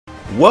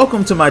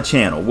Welcome to my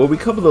channel where we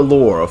cover the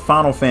lore of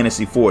Final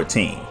Fantasy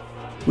XIV.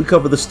 We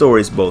cover the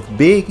stories both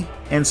big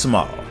and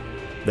small,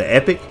 the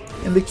epic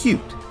and the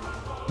cute,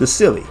 the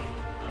silly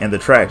and the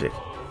tragic.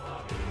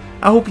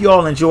 I hope you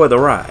all enjoy the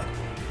ride,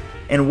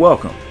 and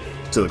welcome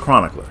to the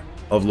Chronicler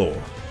of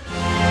Lore.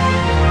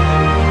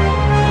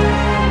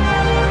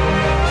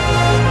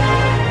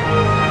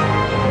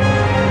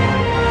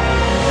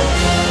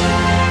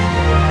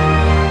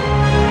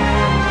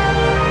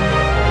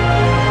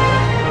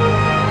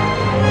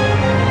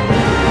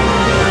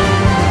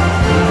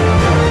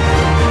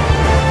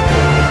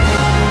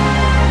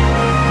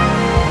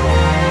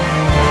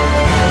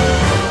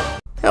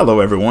 Hello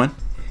everyone,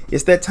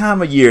 it's that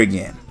time of year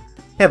again,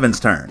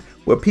 Heavensturn,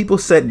 where people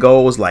set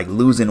goals like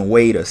losing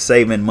weight or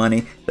saving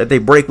money that they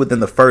break within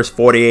the first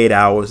 48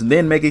 hours and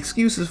then make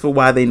excuses for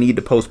why they need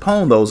to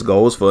postpone those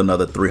goals for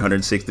another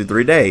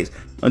 363 days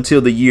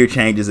until the year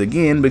changes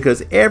again,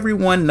 because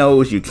everyone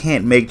knows you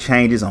can't make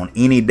changes on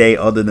any day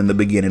other than the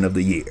beginning of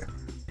the year.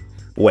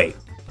 Wait,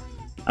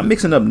 I'm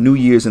mixing up New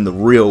Year's in the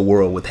real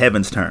world with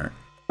Heavensturn.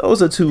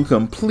 Those are two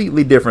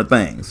completely different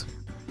things,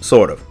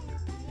 sort of.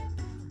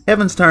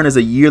 Heavensturn is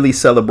a yearly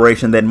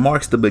celebration that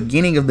marks the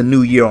beginning of the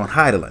new year on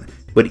Hydaelyn,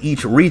 but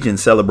each region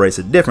celebrates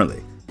it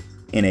differently.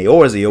 In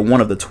Eorzea, one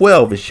of the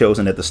 12 is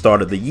chosen at the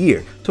start of the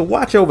year to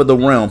watch over the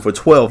realm for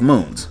 12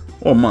 moons,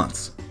 or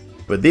months.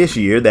 But this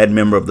year, that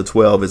member of the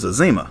 12 is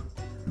Azima.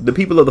 The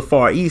people of the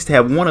Far East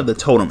have one of the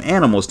totem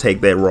animals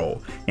take that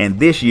role, and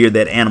this year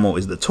that animal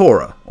is the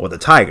Tora, or the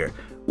tiger,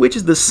 which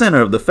is the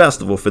center of the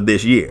festival for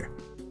this year.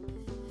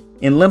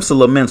 In Limsa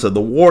Lominsa,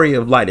 the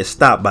Warrior of Light is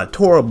stopped by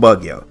Tora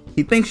Bugyo.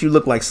 He thinks you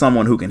look like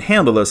someone who can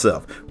handle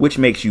herself, which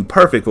makes you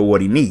perfect for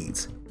what he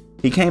needs.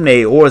 He came to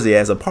Eorzea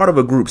as a part of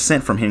a group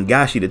sent from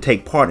Hingashi to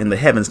take part in the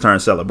Heavensturn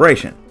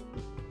celebration.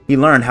 He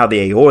learned how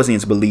the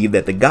Eorzeans believe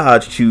that the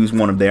gods choose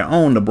one of their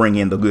own to bring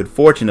in the good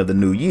fortune of the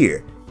new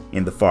year.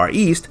 In the Far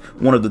East,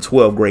 one of the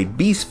 12 great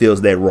beasts fills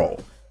that role,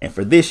 and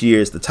for this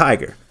year is the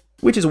tiger,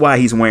 which is why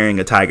he's wearing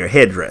a tiger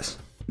headdress.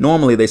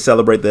 Normally they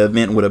celebrate the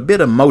event with a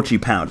bit of mochi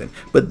pounding,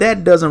 but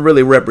that doesn't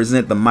really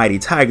represent the mighty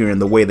tiger in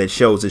the way that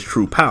shows his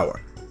true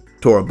power.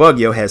 Tora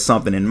Bugyo has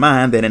something in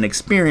mind that an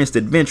experienced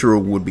adventurer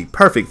would be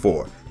perfect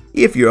for,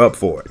 if you're up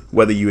for it.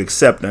 Whether you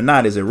accept or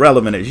not is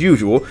irrelevant as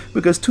usual,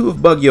 because two of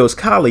Bugyo's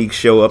colleagues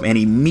show up and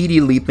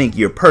immediately think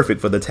you're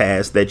perfect for the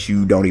task that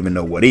you don't even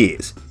know what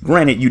is.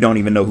 Granted, you don't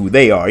even know who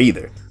they are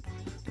either.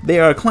 They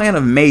are a clan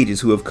of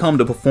mages who have come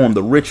to perform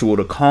the ritual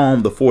to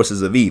calm the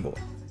forces of evil.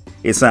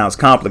 It sounds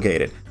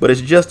complicated, but it's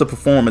just a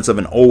performance of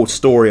an old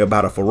story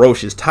about a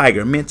ferocious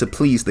tiger meant to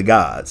please the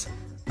gods.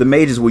 The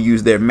mages will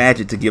use their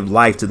magic to give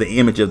life to the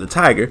image of the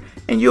tiger,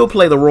 and you'll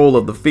play the role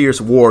of the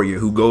fierce warrior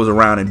who goes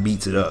around and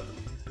beats it up.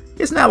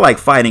 It's not like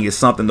fighting is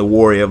something the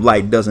Warrior of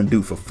Light doesn't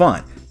do for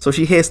fun, so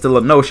she heads to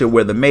Lenosha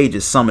where the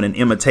mages summon an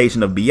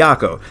imitation of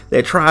Byakko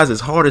that tries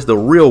as hard as the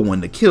real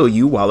one to kill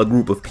you while a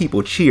group of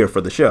people cheer for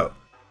the show.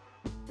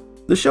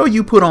 The show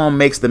you put on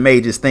makes the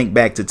mages think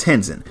back to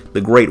Tenzin,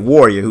 the great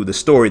warrior who the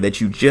story that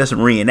you just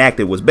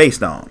reenacted was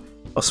based on.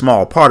 A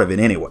small part of it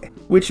anyway,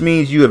 which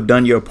means you have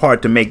done your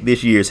part to make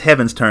this year's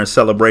Heavensturn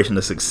celebration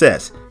a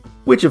success,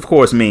 which of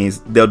course means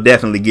they'll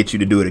definitely get you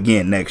to do it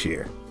again next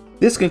year.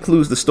 This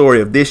concludes the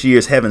story of this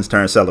year's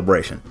Heavensturn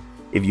celebration.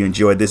 If you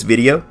enjoyed this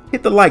video,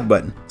 hit the like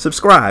button,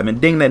 subscribe, and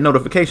ding that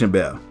notification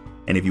bell.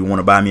 And if you want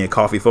to buy me a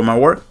coffee for my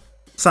work,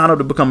 sign up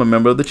to become a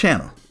member of the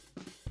channel.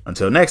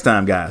 Until next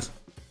time guys,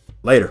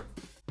 later.